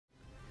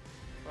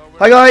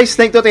Hi guys,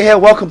 SnakeDoctor here.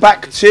 Welcome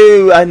back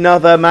to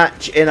another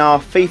match in our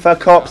FIFA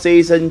Co-op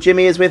season.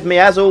 Jimmy is with me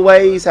as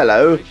always.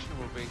 Hello.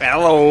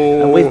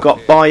 Hello. And we've got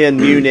Bayern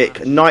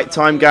Munich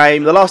nighttime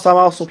game. The last time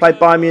Arsenal played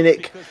Bayern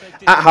Munich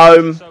at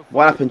home,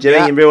 what happened,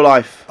 Jimmy, in real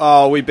life?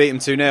 Oh, we beat them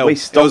 2-0. We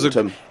stomped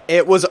them.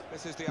 It was.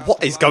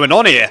 What is going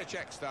on here?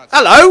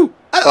 Hello.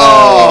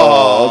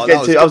 Oh, I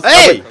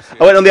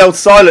went on the old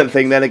silent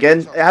thing then again.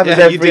 It happens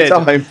every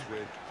time.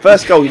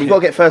 First goal, you've got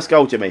to get first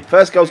goal, Jimmy.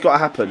 First goal's got to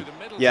happen.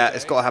 Yeah,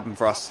 it's got to happen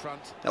for us.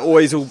 That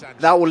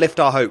will lift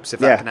our hopes if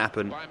that can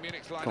happen.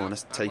 Come on,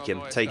 let's take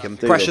him. Take him.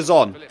 Pressure's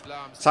on.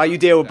 That's how you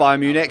deal with Bayern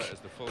Munich.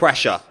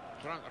 Pressure.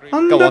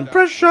 Go on.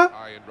 Pressure.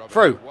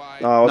 Through.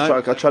 Oh,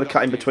 I'll try to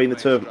cut in between the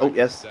two of them. Oh,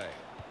 yes.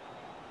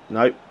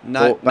 No.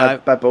 No.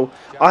 Bad ball.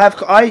 I have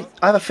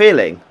a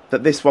feeling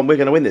that this one, we're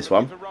going to win this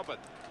one.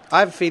 I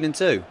have a feeling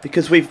too.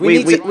 Because we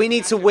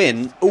need to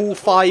win all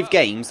 5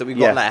 games that we've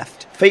got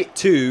left. Well,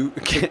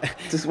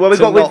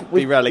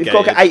 we've got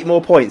to get 8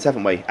 more points,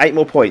 haven't we? 8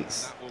 more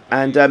points.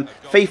 And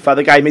FIFA,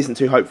 the game isn't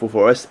too hopeful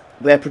for us.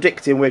 They're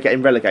predicting we're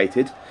getting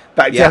relegated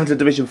back down to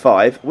Division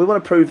 5. We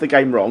want to prove the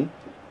game wrong.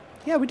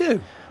 Yeah, we do.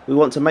 We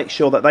want to make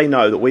sure that they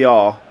know that we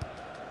are.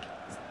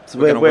 So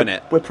we're going to win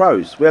it. We're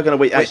pros. We're going to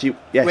win. Actually,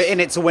 yes. We're in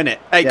it to win it.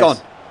 Hey, go on.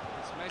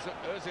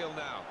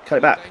 Cut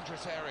it back.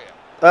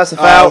 That's a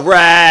foul. Oh,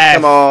 ref.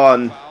 Come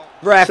on.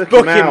 Ref,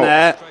 book him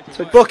there.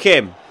 Book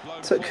him.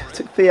 Took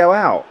Theo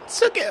out. He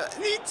took him out.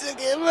 He's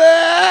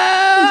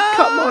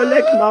cut my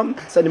leg, Mum.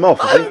 Send him off,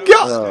 I think.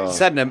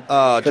 Send him.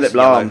 Philip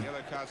Lahm.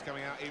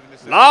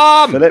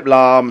 Lahm. Philip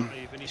Lahm.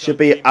 Should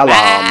be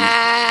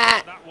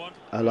alarmed.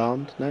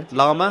 Alarmed? No?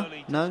 Llama?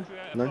 No?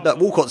 Look,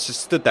 Walcott's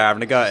just stood there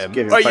having a go at him.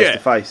 Give him face to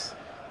face.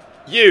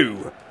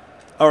 You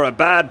are a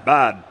bad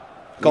man.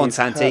 Go on,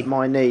 Santi. Hurt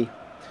my knee.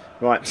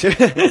 Right.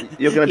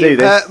 You're going to do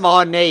this. Hurt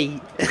my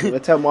knee. I'm going to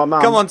tell my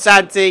mum. Come on,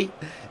 Santi.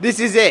 This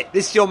is it.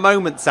 This is your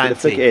moment, Santi.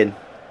 Flick it in.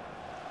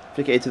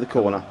 Flick it into the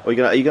corner. Are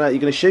you going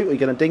to shoot? Are you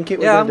going to dink it?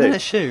 What I'm going to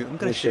shoot. I'm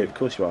going to shoot. Of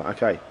course you are.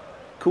 Okay.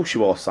 Of course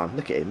you are, son.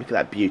 Look at him. Look at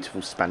that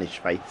beautiful Spanish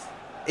face.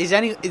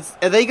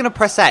 Are they going to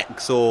press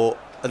X or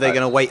are they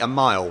going to wait a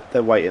mile?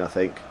 They're waiting, I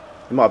think.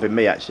 It might have been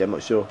me, actually. I'm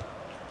not sure.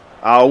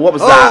 Oh, what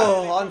was that?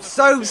 Oh, I'm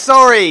so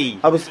sorry.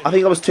 I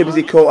think I was too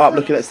busy caught up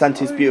looking at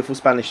Santi's beautiful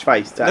Spanish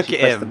face to actually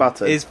press the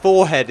button. His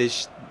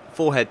forehead's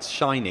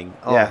shining.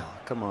 Oh, yeah.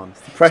 Come on.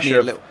 It's the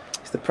pressure.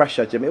 It's the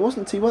pressure, Jimmy. You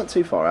weren't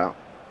too far out.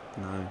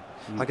 No.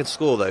 I could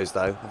score those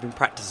though. I've been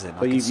practicing.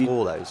 I can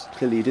score those.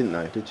 Clearly, you didn't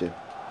know, did you?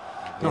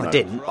 No, I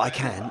didn't. But I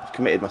can. I've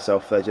committed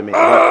myself there, Jimmy.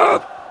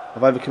 I've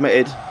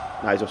overcommitted.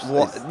 No,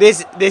 what?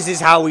 This is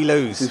how we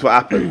lose. This is what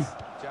happens.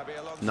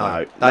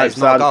 No, that is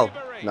not a goal.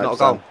 No, not a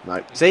goal.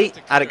 No. See?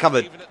 Had it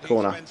covered.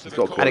 Corner. He's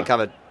got a corner. Had it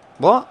covered.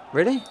 What?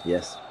 Really?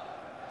 Yes.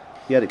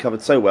 He had it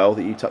covered so well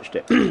that you touched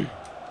it. Throw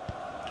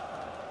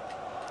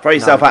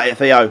yourself at it,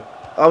 Theo.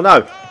 Oh,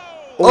 no.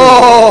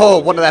 Oh,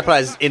 one of their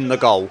players in the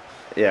goal.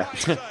 Yeah.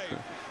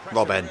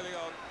 Robin.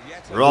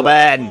 I've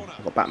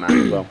got Batman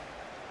as well.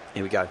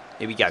 Here we go.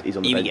 He's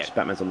on the bench.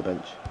 Batman's on the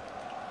bench.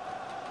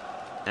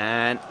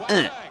 And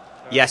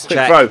yes,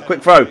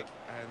 quick throw.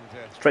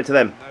 Straight to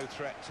them.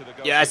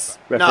 Yes.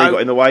 Referee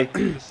got in the way.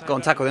 Go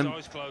on, tackle him.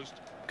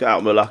 Get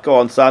out, Muller. Go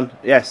on, son.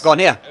 Yes. Go on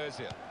here.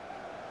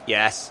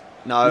 Yes.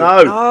 No.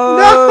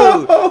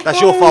 No.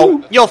 That's your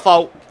fault. Your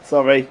fault.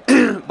 Sorry.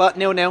 But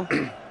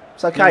 0-0.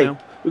 It's okay. 0-0.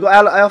 We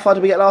got how far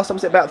did we get last time?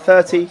 Was it about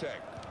 30?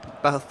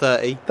 About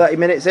 30. 30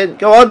 minutes in.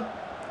 Go on.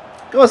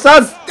 Go on,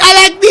 son. I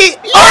like it.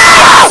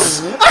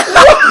 Let's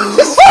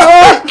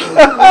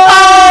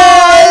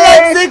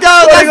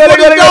go. That's what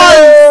he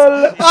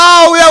does.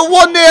 Oh, we are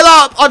 1-0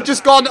 up. I've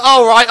just gone.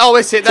 Oh, right. Oh,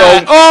 it's it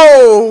there.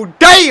 Oh,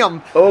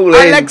 damn.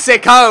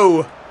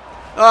 Alexico.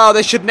 Oh,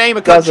 they should name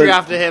a country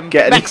after him.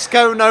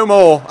 Mexico no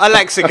more.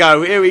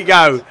 Alexico. Here we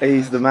go.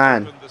 He's the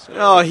man.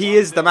 Oh, he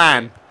is the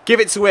man. Give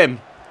it to him.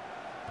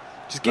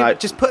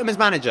 Just put him as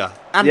manager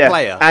and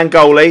player. And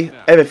goalie.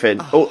 Everything.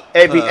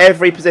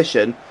 Every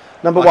position.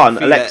 Number 1,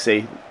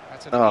 Alexi.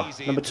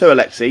 Number 2,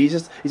 Alexi.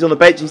 He's on the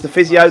bench. He's the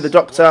physio, the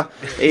doctor.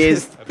 He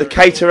is the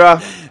caterer.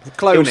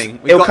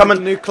 Cloning. We've got a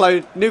new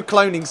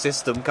cloning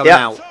system coming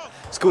out.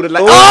 It's called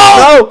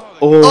Alexi.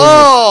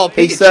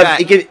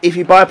 If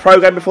you buy a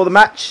program before the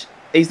match,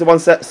 he's the one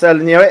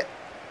selling you it.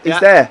 He's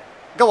there.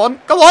 Go on.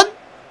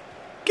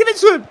 Give it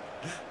to him.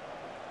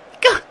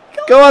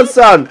 Go on,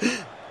 son.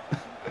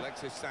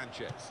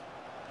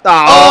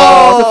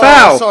 Oh, it's a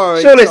foul.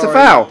 Surely it's a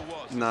foul.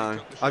 No,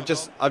 I've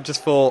just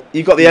thought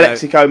you got the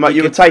Alexico moment.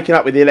 You were taken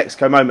up with the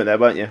Alexico moment there,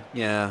 weren't you?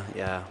 Yeah.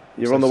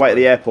 You're on the way to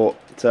the airport.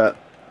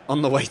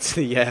 On the way to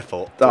the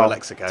airport to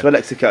Alexico. To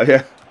Alexico,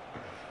 yeah.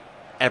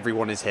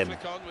 Everyone is him.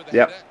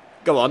 Yep.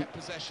 Go on.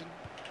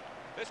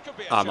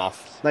 I'm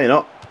off. No, you're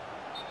not.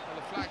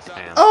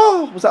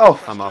 Oh, was that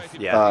off? I'm off.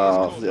 Yeah.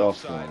 Oh, was it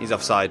off? He's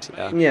offside.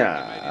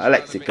 Yeah,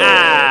 Alexico.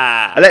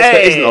 Alexico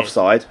isn't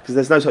offside because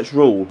there's no such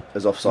rule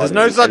as offside. There's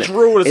no such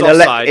rule as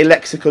offside in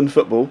lexicon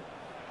football.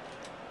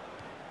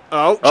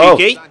 Oh,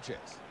 cheeky.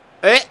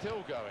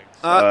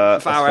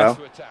 Foul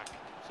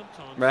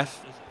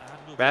ref.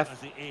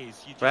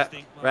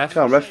 Ref.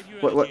 Come on, ref.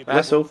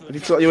 Whistle. Have you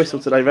got your whistle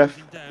today,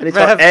 ref?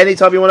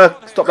 Anytime you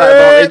want to stop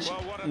that advantage.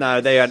 No,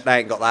 they ain't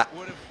got that.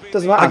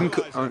 Doesn't matter.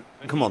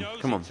 Come on.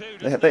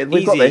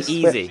 We've got this.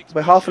 Easy.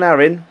 We're half an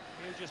hour in.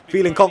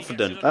 Feeling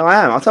confident. Oh,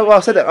 I am. I'll tell you what, I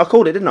said it. I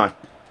called it, didn't I?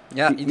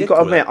 Yeah, you did. You've got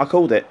to admit, I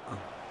called it.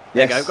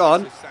 There you go. Go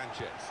on.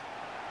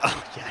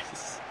 Oh,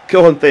 yes.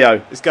 Go on,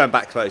 Theo. It's going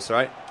back close,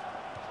 right?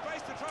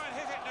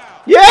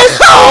 Yes!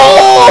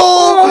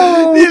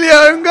 Oh! Nearly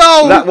own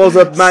goal! That was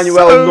a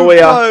Manuel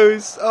Neuer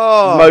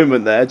Oh.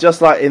 moment there,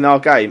 just like in our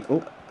game.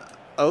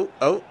 Oh.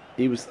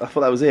 I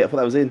thought that was it. I thought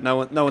that was in. No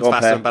one's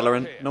faster than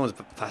Bellerin. No one's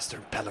faster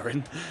than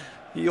Bellerin.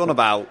 You on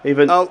about?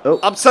 Oh,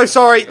 I'm so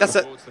sorry. That's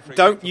it.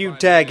 Don't you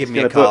dare give me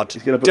a card.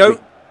 He's going to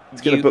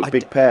book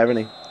big pair, isn't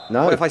he?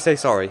 No. What if I say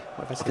sorry?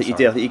 I think you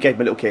did. I think you gave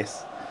him a little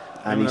kiss.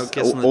 And he's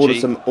ordered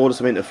some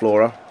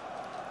Interflora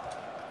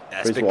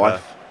for his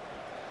wife.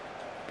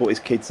 Bought his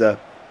kids a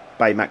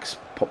Baymax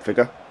pop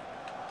figure.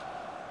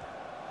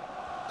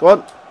 Go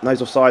on.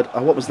 Nose offside.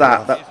 Oh, what was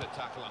that?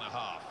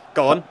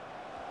 Go on.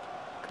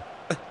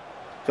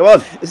 Come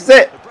on. This is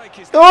it.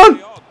 Go on.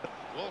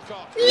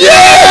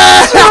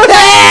 Yes!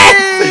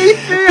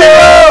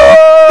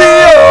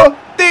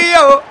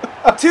 Theo!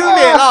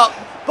 2-0 up.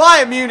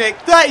 Bayern Munich,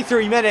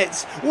 33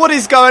 minutes. What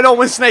is going on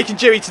with Snake and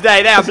Dewey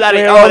today? They are bloody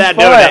they're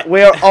doing it.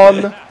 We are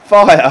on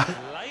fire.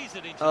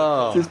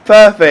 Oh. This is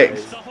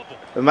perfect.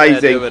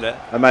 Amazing.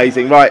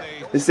 Amazing. Right,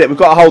 this is it. We've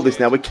got to hold this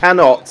now. We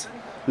cannot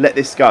let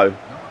this go.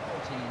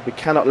 We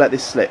cannot let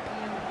this slip.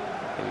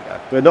 Here we go.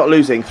 We're not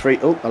losing 3.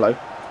 Oh, hello.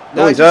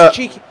 No, he's hurt.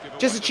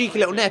 Just a cheeky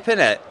little nip,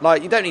 innit?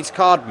 Like, you don't need to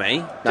card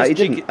me. No, he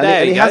didn't.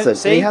 And he hasn't.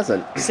 See? He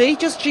hasn't. See?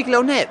 Just a cheeky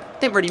little nip.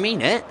 Didn't really mean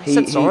it. He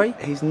said sorry.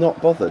 He's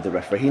not bothered, the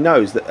referee. He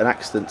knows that an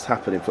accidents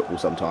happen in football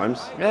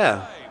sometimes.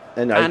 Yeah.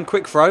 And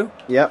quick throw.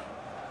 Yep.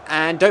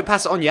 And don't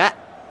pass it on yet.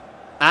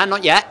 And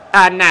not yet.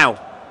 And now.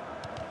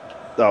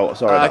 Oh,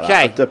 sorry about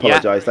that. I do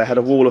apologise. They had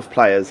a wall of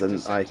players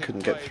and I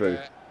couldn't get through.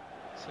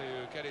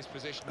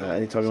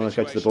 Anytime you want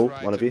to go to the ball,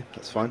 one of you,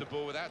 that's fine.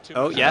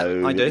 Oh, yeah,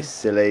 no, I do.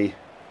 Silly.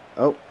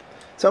 Oh.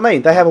 So I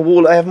mean, they have a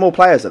wall. They have more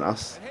players than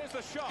us.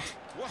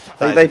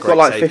 They've got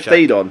like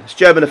 15 on. It's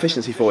German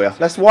efficiency for you.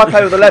 Why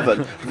play with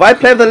 11? Why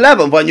play with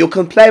 11 when you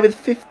can play with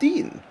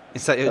 15?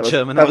 Is that your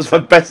German? That was my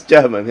best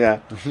German,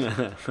 yeah.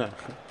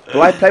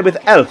 Why play with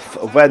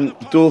 11 when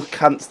du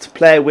kannst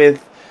play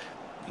with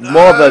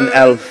more than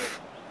 11?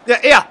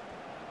 Yeah.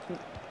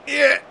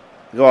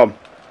 Go on.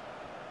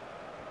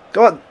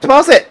 Go on.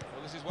 Pass it.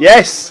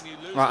 Yes.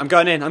 Right, I'm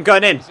going in.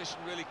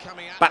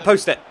 Back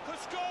post it.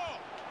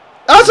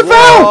 That's a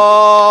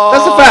foul!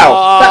 That's a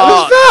foul! That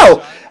was a foul!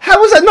 How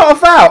was that not a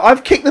foul?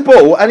 I've kicked the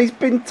ball and he's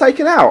been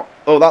taken out.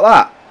 Oh, like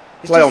that.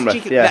 Play on,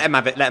 ref. Yeah. Let him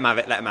have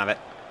it.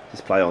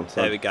 Just play on.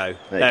 Son. There we go.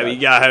 There we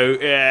go.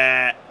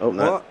 Yeah. Oh,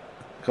 no. What?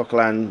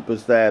 Coquelin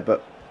was there,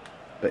 but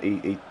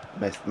he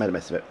made a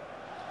mess of it.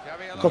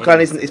 Coquelin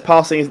his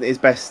passing isn't his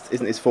best,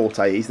 isn't his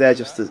forte. He's there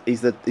just as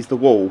he's the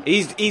wall.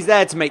 He's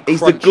there to make. He's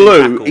the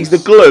glue. Tackles. He's the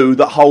glue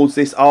that holds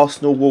this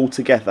Arsenal wall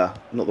together.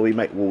 Not that we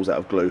make walls out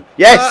of glue.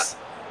 Yes.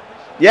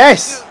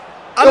 Yes!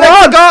 Come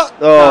on!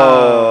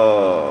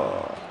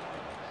 Oh!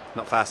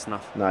 Not fast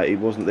enough. No, he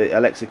wasn't. The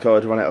Alexico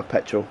had run out of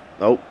petrol.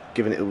 Oh,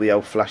 giving it all the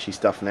old flashy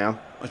stuff now.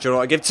 What do you know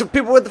what I give to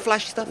people with the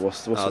flashy stuff?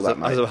 What's all that,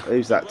 mate?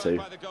 Who's that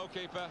to?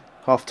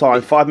 Half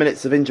time, 5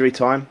 minutes of injury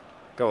time.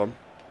 Go on.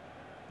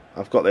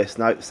 I've got this.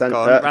 No, stand.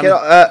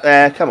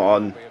 Go come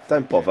on.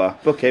 Don't bother.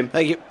 Book him.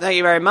 Thank you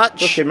very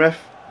much. Book him, ref.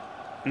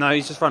 No,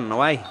 he's just running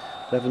away.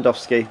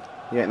 Lewandowski.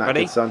 You ain't that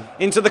Ready? good, son.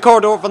 Into the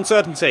corridor of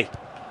uncertainty.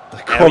 The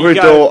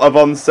corridor of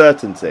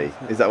uncertainty.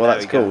 Is that what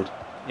that's called?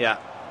 Yeah.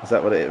 Is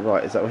that what it?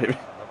 Right. Is that what it?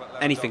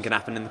 Anything can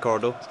happen in the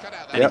corridor.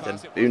 Anything.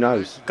 Yep. Who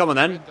knows? Come on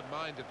then.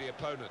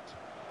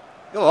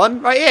 Go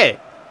on, right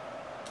here.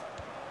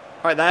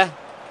 Right there.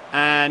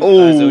 And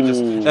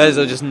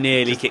Ozil just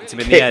nearly kicked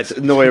him in the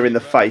head. Neuer in the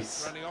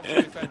face.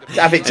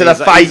 Have it to the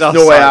face,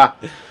 Neuer.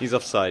 He's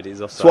offside.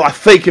 That's what I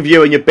think of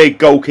you and your big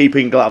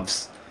goalkeeping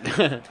gloves.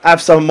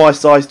 Have some of my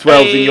size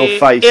 12s in your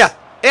face. Yeah.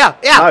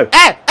 No.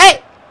 Hey.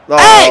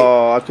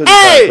 Oh, I couldn't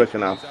say it quick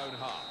enough.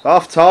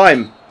 Half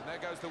time.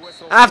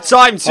 Half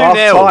time, 2-0.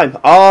 Half time.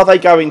 Are they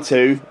going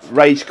to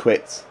rage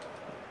quit?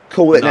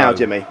 Call it now,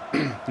 Jimmy.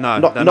 No,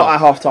 not at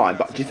half time.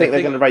 But do you think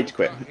they're going to rage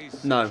quit?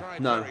 No.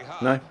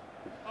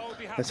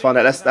 Let's find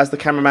out. As the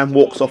cameraman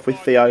walks off with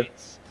Theo,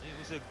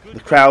 the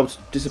crowds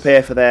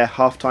disappear for their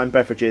half-time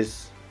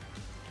beverages.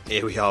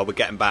 Here we are. We're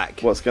getting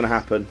back. What's going to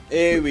happen?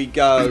 Here we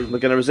go. We're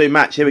going to resume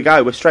match. Here we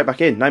go. We're straight back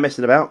in. No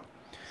messing about.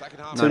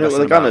 2-0 to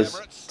the Gunners.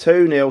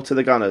 2-0 to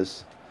the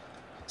Gunners.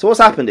 So what's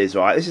happened is,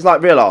 right, this is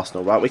like real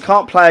Arsenal, right? We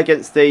can't play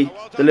against the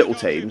little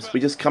teams. We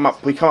come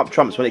up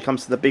trumps when it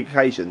comes to the big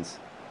occasions.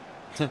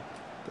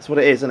 That's what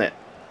it is, isn't it?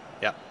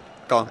 Yeah.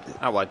 Go on.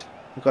 Out wide.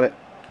 I've got it.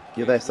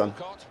 You're there, son.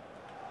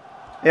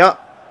 Yeah.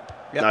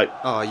 Yep. No.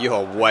 Oh, you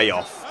are way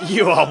off.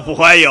 You are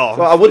way off.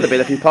 Well, I wouldn't have been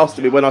if you passed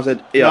to me when I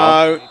said,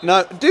 yeah.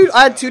 No. Dude,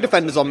 I had 2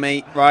 defenders on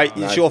me, right?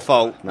 No. It's your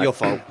fault. No. Your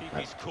fault.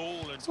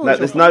 No,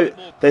 there's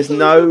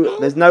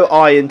no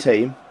I in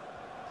team.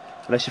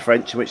 Unless you're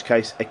French, in which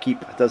case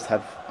équipe does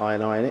have I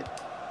in it.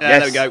 Yeah,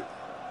 yes. there we go.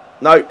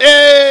 No.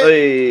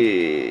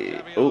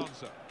 Hey! Oh.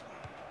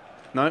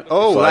 No.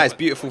 Oh, offside. That is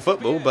beautiful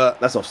football, but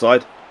that's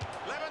offside.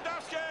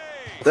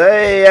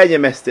 Hey, and you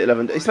missed it,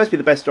 Lewandowski. He's supposed to be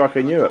the best striker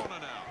in Europe.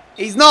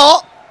 He's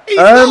not. He's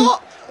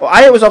not. Well,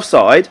 A, it was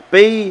offside.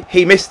 B,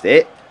 he missed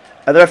it.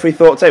 And the referee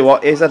thought, tell you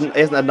what, he hasn't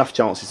had enough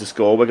chances to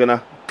score. We're going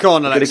to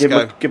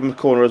give him a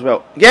corner as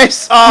well.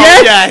 Yes! Oh,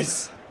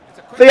 yes!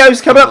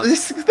 Theo's coming up.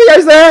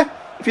 Theo's there.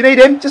 If you need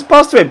him, just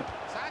pass to him.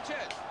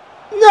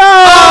 No!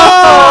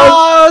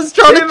 Oh, I was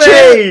trying to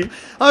chip.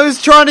 I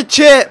was trying to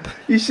chip.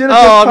 You should have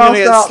just passed up. I'm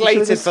going to get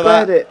slated for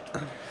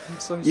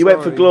that. You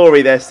went for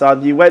glory there,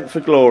 son. You went for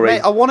glory.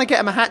 Mate, I want to get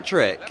him a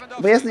hat-trick.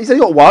 But he's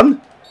only got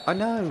one. I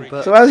know,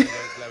 but... So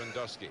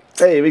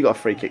hey, we got a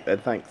free kick then,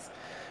 thanks.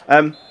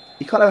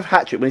 You can't have a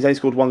hat-trick when he's only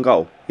scored one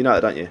goal. You know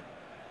that, don't you?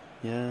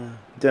 Yeah. You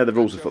don't know the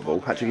rules of football.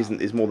 Hat-trick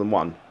is more than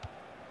one.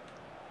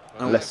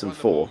 Oh. Less than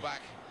 4.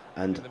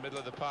 And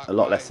a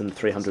lot less than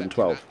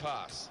 312.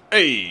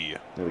 Hey!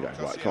 There we go.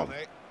 Right, come on.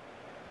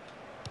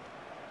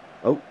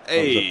 Oh,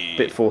 hey. That was a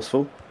bit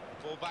forceful.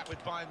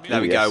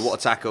 There we go. What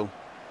a tackle.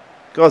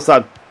 Go on,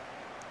 son.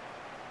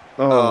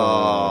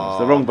 Oh, it's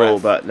the wrong ball,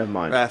 but never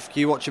mind. Ref, can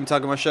you watch him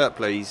tug on my shirt,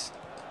 please?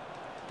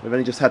 We've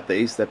only just had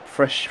these. They're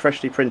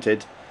freshly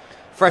printed.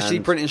 Freshly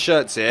printed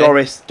shirts here.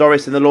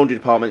 Doris in the laundry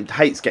department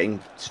hates getting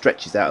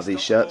stretches out of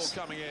these shirts.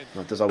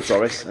 That does old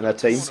Doris and her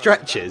team.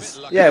 Stretches?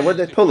 Yeah, when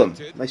they pull them,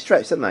 they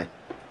stretch, don't they?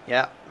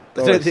 Yeah.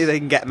 I don't think they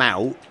can get them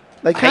out.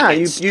 They can.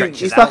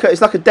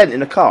 It's like a dent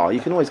in a car.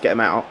 You can always get them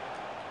out.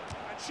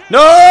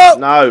 No!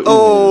 No.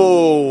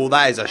 Oh,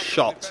 that is a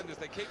shot.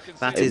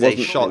 That is a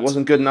shot. It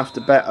wasn't good enough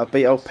to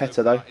beat old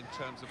Petter, though.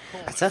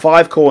 Petter?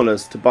 5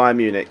 corners to Bayern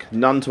Munich.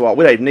 None to our...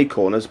 We don't even need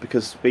corners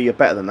because we are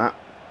better than that.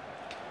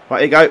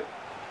 Right, here you go.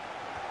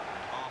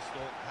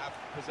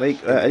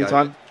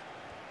 Anytime.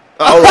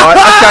 All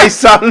right. Okay,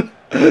 son.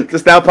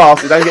 Just now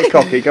pass it. Don't get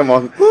cocky. Come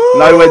on.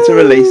 Know when to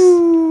release.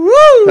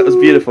 That was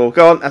beautiful.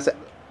 Go on. That's it.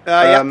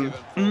 Yeah.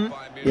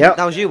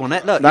 That was you,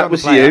 wasn't it? Look, that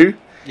was you.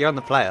 You're on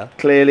the player.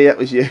 Clearly, that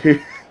was you.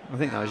 I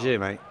think that was you,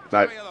 mate. No.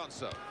 I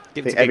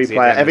think every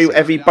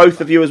player,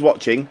 both of you was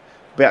watching,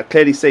 but I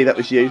clearly see that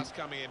was you.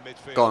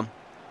 Go on.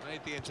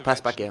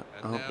 Pass back here.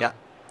 Oh, yeah.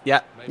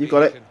 Yeah. You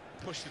got it.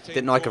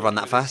 Didn't know I could run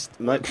that fast.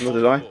 No, nor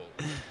did I.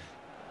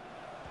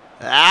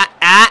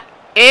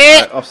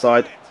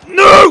 Offside.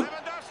 No!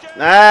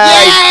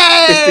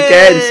 Just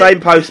again,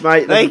 same post,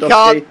 mate.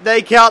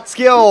 They can't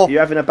score. You're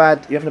having a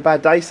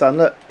bad day, son.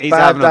 Look, he's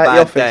having a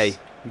bad day.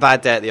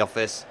 Bad day at the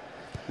office.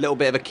 Little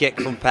bit of a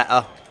kick from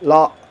Petter.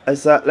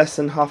 There's less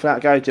than half an hour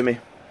to go, Jimmy.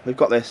 We've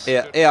got this.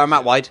 Yeah, I'm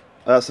out wide.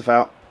 That's a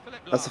foul.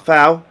 That's a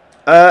foul.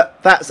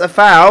 That's a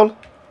foul.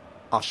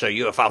 I'll show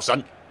you a foul,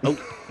 son. Oh.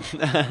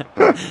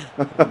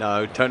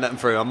 No, don't let him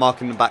through. I'm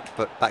marking the back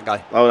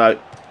guy. Oh no.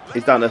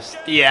 He's done us.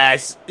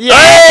 Yes.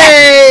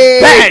 Hey!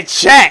 Better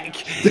check.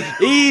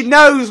 He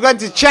knows when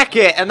to check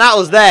it, and that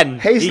was then.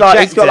 He's got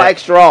like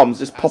extra arms,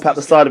 just pop out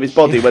the side of his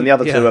body when the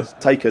other two are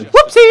taken.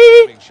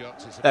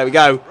 Whoopsie! There we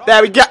go.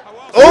 There we go.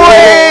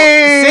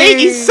 Oh! See,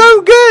 he's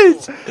so good.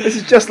 This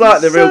is just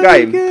like the real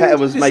game. Petter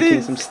was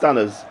making some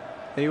stunners.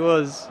 He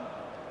was.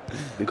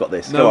 We've got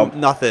this. No, go on.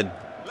 Nothing.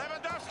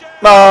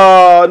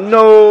 Oh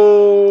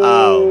no!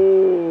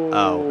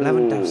 Oh,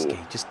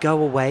 Lewandowski, just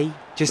go away.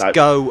 Just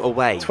go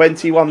away.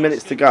 21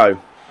 minutes to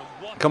go.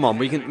 Come on,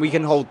 we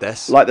can hold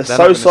this. Like the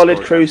So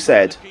Solid crew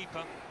said.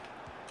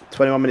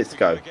 21 minutes to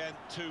go.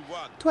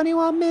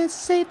 21 minutes to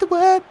say the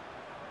word.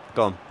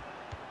 Go on.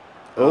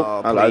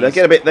 Oh, hello. They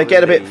get a bit.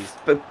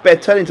 They're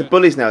turning into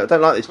bullies now. I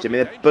don't like this, Jimmy.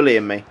 They're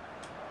bullying me.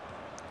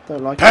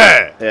 Don't like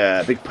it.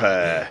 Yeah, big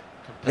pair.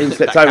 He even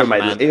slipped over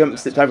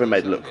and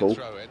made it look cool.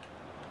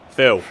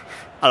 Phil.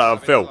 Hello, I'm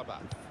Phil.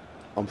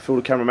 I'm Phil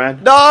the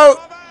cameraman. No!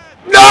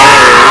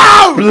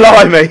 No!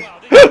 Blimey!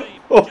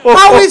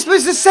 How are we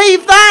supposed to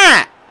save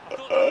that?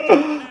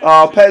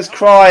 Oh, Pet's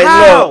crying.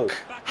 How? Look.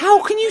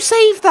 How can you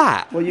save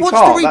that? Well, you Watch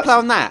can't. The replay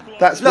on that.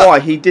 That's why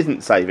he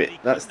didn't save it.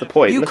 That's the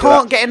point. You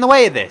can't get in the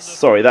way of this.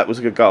 Sorry, that was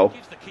a good goal.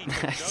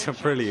 It's a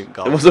brilliant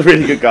goal. It was a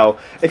really good goal.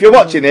 If you're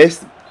watching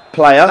this,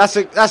 player, that's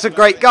a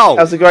great goal.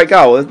 That's a great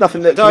goal. There's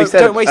nothing that can be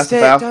said. Don't waste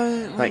it.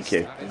 Thank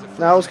you.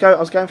 No, I was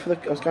going for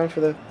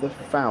the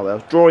foul. I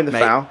was drawing the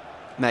foul.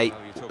 Mate,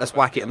 let's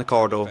whack it in the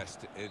corridor.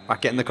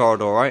 Whack it in the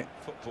corridor, right?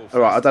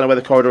 All right. I don't know where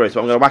the corridor is, but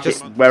I'm going to whack it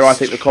where I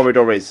think the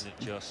corridor is.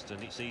 Was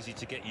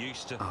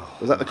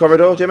that the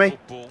corridor, Jimmy?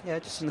 Yeah,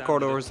 just in the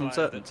corridor is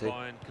uncertainty.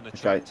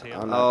 Okay.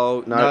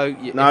 Oh no!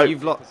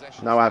 You've lost.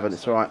 No, I haven't.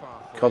 It's all right.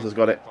 Cos has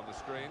got it.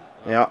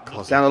 Yeah.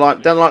 Down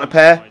the line, a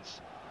pair.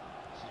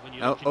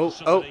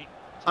 Oh!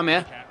 I'm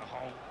here.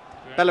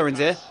 Bellerin's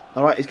here.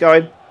 All right, he's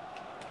going.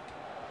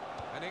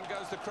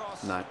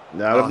 No,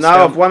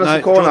 I've won us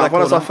a corner. I've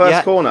won us our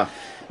first corner.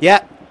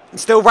 Yeah,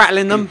 still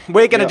rattling them.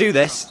 We're going to do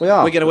this. We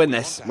are. We're going to win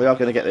this. We are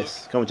going to get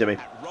this. Come on, Jimmy.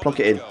 Plonk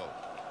it in.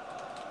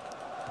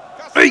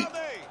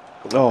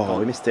 Oh,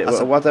 we missed it.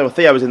 Well,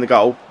 Theo was in the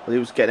goal. He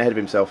was getting ahead of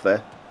himself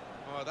there.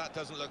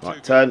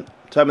 Right, turn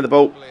with the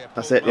ball.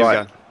 That's it.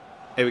 Right.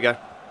 Here we go.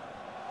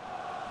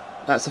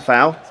 That's a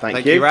foul.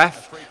 Thank you.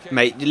 Ref.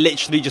 Mate, you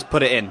literally just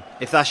put it in.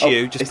 If that's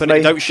you, just put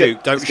it. Don't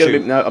shoot. Don't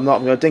shoot. No, I'm not.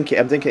 I'm going to dink it.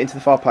 I'm dinking it into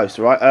the far post.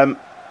 All right.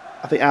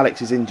 I think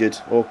Alex is injured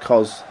or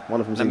Cos.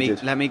 One of them's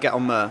injured. Let me get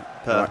on Mur.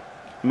 Right.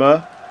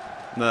 Mur.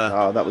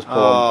 Oh, that was poor.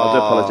 I do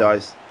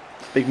apologise.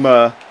 Big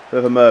Mur.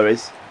 Whoever Mur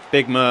is.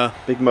 Big Mur.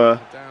 Big Mur.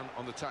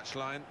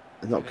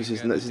 Not because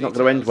this is not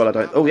going to end well. I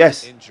don't. Oh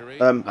yes.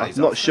 I'm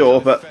not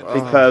sure, but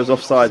Big Mur's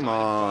offside. Come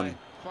on.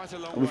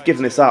 We've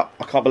given this up.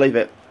 I can't believe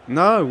it.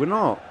 No, we're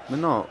not. We're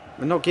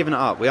not giving it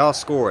up. We are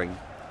scoring.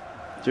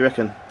 Do you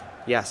reckon?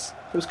 Yes.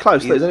 It was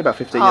close. It was only about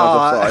 15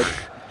 yards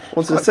offside.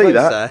 Wanted to see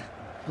that. There.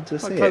 Wanted to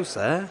see close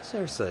there.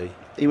 Seriously.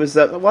 He was.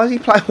 Why is he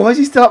playing? Why is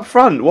he still up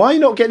front? Why are you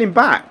not getting him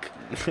back?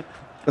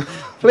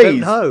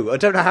 Please. I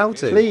don't know how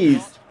to.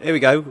 Please. Here we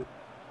go.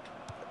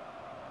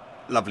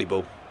 Lovely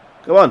ball.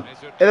 Go on.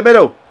 In the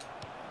middle.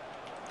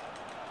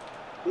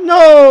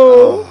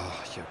 No.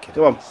 Oh, you're kidding.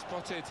 Go on.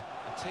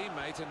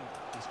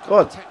 Go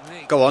on.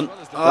 Go on.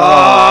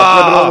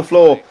 On the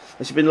floor.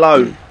 It should have been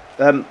low.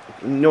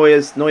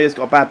 Neuer's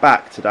got a bad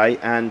back today,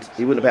 and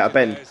he wouldn't have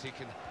been able to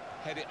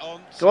bend.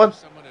 Go on.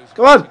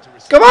 Go on.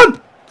 Come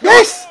on.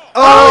 Yes.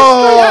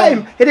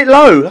 Oh, hit it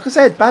low. Like I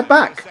said, bad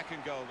back.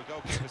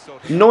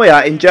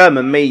 Neuer in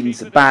German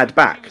means bad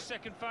back.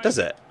 Does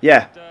it?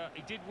 Yeah.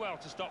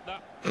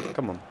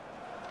 Come on.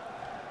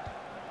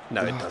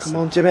 No, it doesn't. Come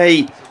on,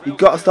 Jimmy. You've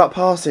got to start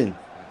passing.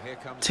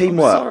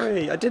 Teamwork.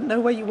 Sorry, I didn't know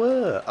where you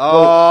were.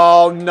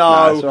 Oh,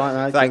 no. That's right,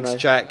 no, thanks,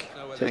 Czech.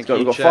 We've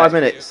got 5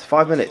 minutes.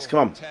 5 minutes.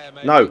 Come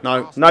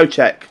on. No,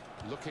 Czech.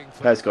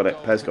 Per's got it.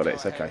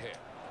 It's okay.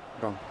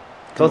 Come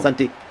on,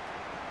 Santi.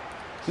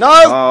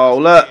 No. Oh,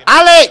 look.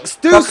 Alex,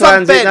 do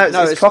something.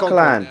 No, it's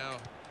Coquelin.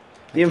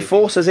 The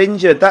enforcer's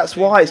injured. That's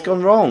why it's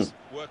gone wrong.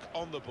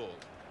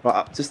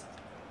 Right, just...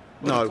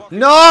 No.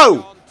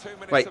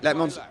 Wait, let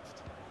him on.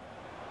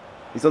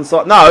 He's on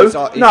side.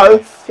 No,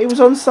 he was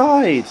on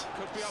side.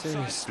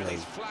 Seriously,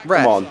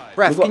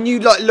 ref, can you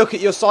look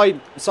at your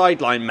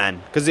sideline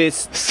man? Because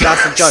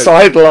that's a joke.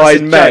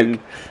 Sideline men.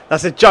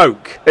 That's a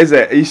joke. Is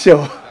it? Are you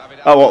sure?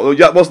 Oh, well,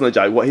 that wasn't a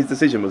joke. What, his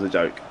decision was a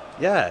joke?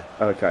 Yeah.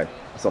 Okay,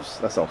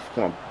 that's off.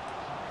 Come on.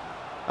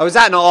 Oh, is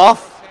that not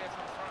off?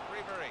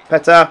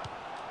 Petter.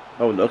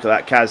 Oh, look at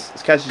that, Kaz.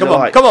 It's Kaz's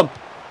right. Come on.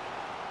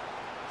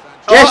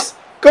 Yes.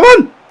 Come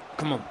on.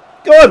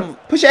 Go on,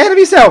 push it ahead of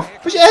yourself.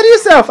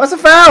 That's a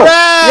foul.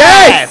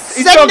 Yes.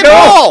 Send him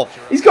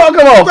off. He's got to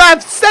go off.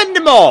 Ref, send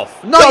him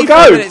off.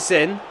 94 minutes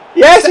in.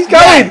 Yes, he's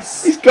going.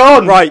 Yes. He's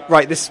gone.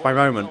 Right. This is my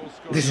moment.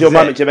 This is your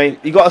moment, Jimmy.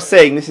 You got to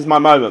sing "This Is My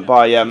Moment"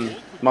 by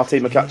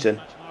Martine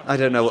McCutcheon. I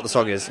don't know what the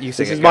song is. You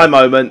sing it. This is my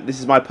moment. This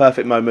is my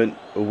perfect moment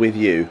with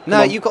you.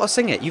 No, you've got to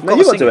sing it. You've got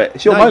to do it.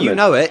 It's your moment. You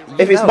know it.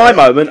 If it's my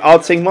moment,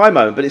 I'll sing my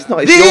moment. But it's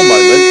not. It's your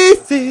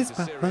moment. This is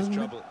my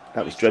moment.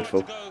 That was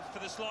dreadful.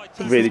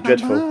 Really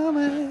dreadful.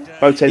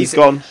 Boateng's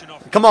gone.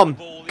 Come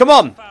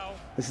on.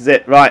 This is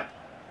it, right?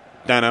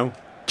 Dano.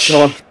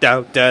 Come on.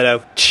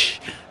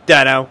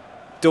 Dano.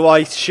 Do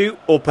I shoot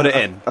or put it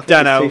in?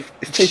 Dano.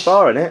 It's too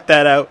far, isn't it?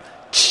 Dano. Do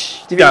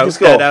you think you can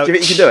score? Do you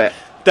think you can do it?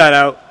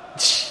 Dano.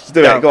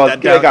 Do it. Go on.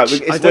 Give it a go.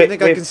 I don't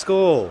think I can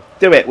score.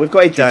 Do it. We've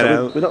got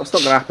injuries. It's not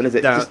going to happen, is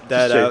it? Just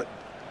shoot.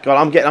 Go on.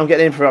 I'm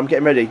getting in for it. I'm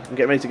getting ready. I'm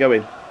getting ready to go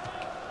in.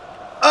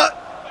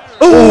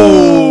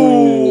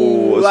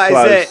 Ooh. That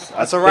is it.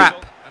 That's a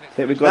wrap. I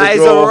think we've got a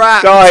draw. A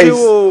wrap. Guys,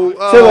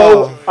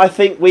 2-2. I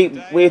think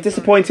we're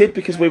disappointed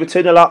because we were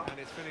 2-0 up,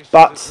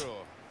 but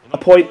a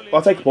point.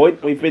 I'll take a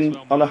point. We've been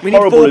on a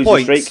horrible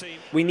losing streak.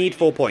 We need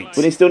 4 points.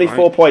 We still need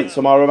 4 points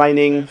from our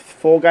remaining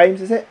 4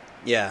 games. Is it?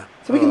 Yeah.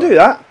 So we can do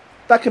that.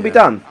 That can be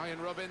done.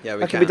 Yeah,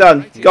 that can be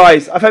done.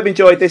 Guys, I hope you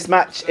enjoyed this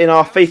match in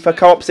our FIFA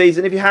co-op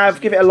season. If you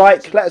have, give it a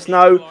like. Let us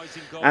know.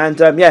 And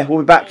yeah, we'll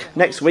be back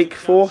next week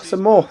for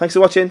some more. Thanks for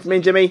watching. Me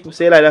and Jimmy. We'll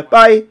see you later.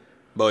 Bye.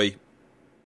 Bye.